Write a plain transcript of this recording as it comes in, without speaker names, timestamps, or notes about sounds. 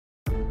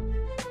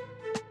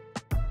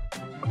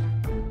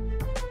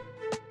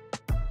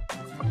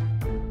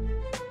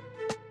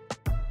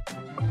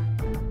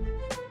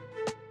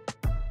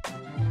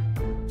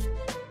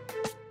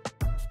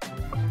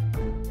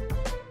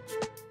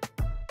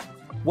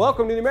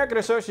Welcome to the American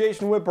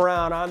Association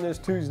Whiparound on this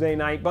Tuesday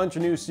night. Bunch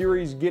of new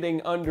series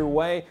getting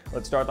underway.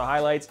 Let's start the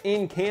highlights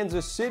in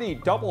Kansas City.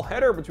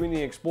 Doubleheader between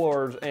the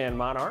Explorers and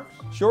Monarchs.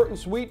 Short and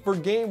sweet for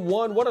game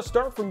one. What a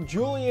start from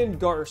Julian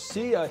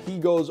Garcia. He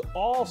goes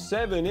all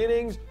 7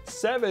 innings,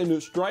 7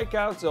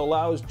 strikeouts,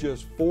 allows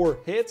just 4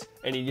 hits,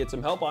 and he gets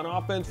some help on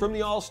offense from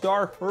the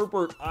all-star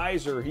Herbert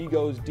Iser. He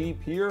goes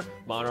deep here.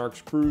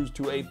 Monarchs cruise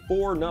to a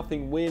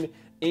 4-0 win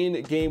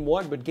in game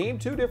one, but game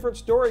two, different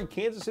story.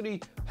 Kansas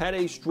City had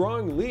a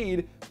strong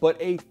lead, but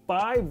a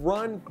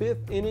 5-run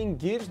 5th inning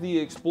gives the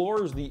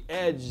Explorers the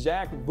edge.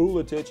 Zach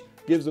Vuletich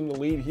gives them the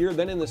lead here.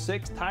 Then in the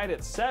 6th, tied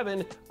at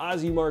 7,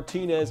 Ozzie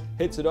Martinez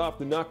hits it off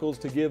the knuckles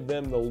to give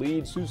them the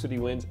lead. Sioux City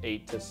wins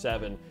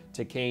 8-7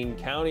 to Kane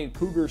County.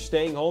 Cougars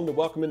staying home to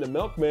welcome in the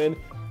Milkmen,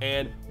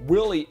 and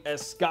Willie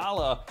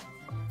Escala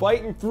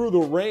fighting through the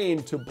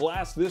rain to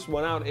blast this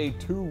one out, a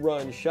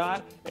 2-run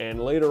shot.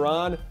 And later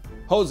on,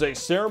 Jose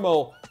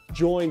Sermo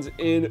joins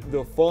in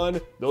the fun.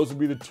 Those would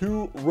be the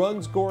 2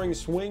 run-scoring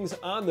swings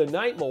on the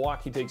night.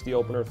 Milwaukee takes the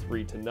opener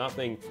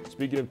 3-0.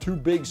 Speaking of 2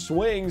 big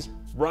swings,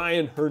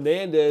 Ryan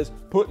Hernandez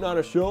putting on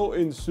a show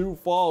in Sioux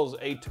Falls,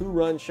 a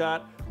 2-run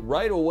shot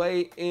right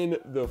away in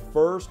the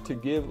first to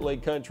give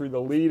Lake Country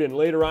the lead. And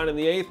later on in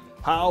the 8th,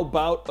 how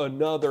about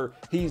another?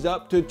 He's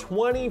up to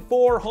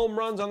 24 home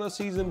runs on the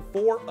season,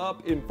 4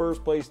 up in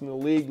first place in the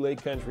league.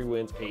 Lake Country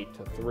wins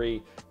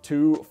 8-3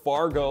 to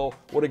Fargo.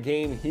 What a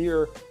game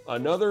here.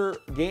 Another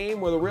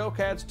game where the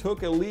RailCats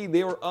took a lead.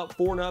 They were up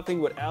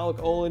 4-0, but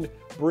Alec Oland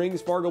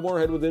brings Fargo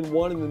Moorhead within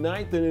 1 in the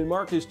 9th, and then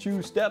Marcus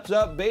Chiu steps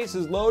up,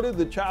 bases loaded.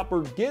 The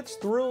chopper gets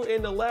through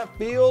into left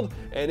field,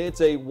 and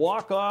it's a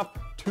walk-off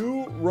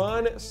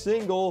 2-run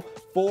single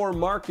for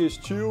Marcus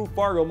Chiu.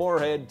 Fargo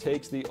Moorhead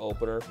takes the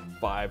opener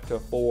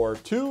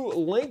 5-4. To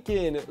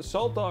Lincoln,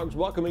 Salt Dogs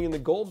welcoming in the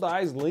Gold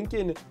Eyes.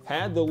 Lincoln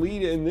had the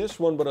lead in this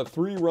one, but a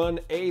 3-run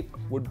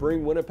 8th would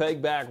bring Winnipeg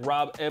back.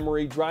 Rob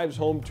Emery drives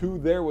home 2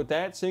 there with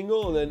that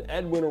single, and then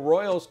Edwin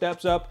Arroyo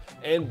steps up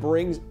and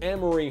brings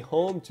Emery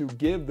home to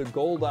give the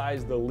Gold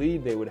Eyes the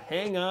lead. They would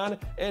hang on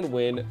and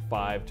win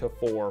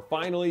 5-4.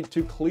 Finally,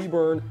 to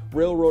Cleburne,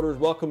 Railroaders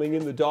welcoming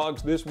in the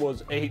Dogs. This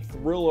was a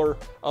thriller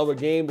of a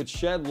game, but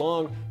Shed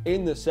Long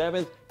in the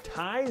 7th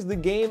ties the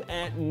game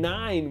at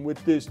 9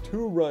 with this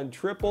 2-run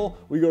triple.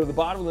 We go to the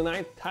bottom of the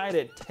 9th, tied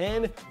at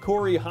 10.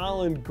 Corey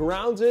Holland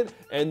grounds it,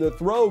 and the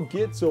throw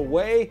gets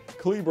away.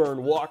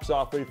 Cleburne walks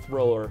off a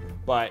thriller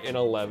by an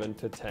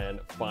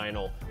 11-10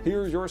 final.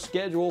 Here's your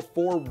schedule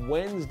for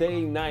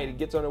Wednesday night. It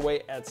gets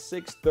underway at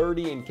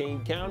 6:30 in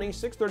Kane County,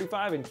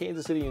 6:35 in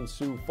Kansas City and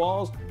Sioux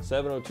Falls,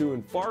 7:02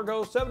 in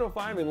Fargo,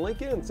 7:05 in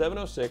Lincoln, and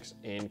 7:06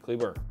 in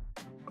Cleburne.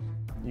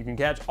 You can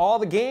catch all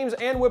the games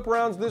and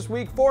whip-arounds this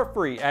week for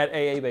free at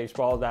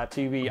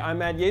aabaseball.tv. I'm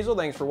Matt Yazel.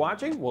 Thanks for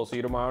watching. We'll see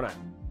you tomorrow night.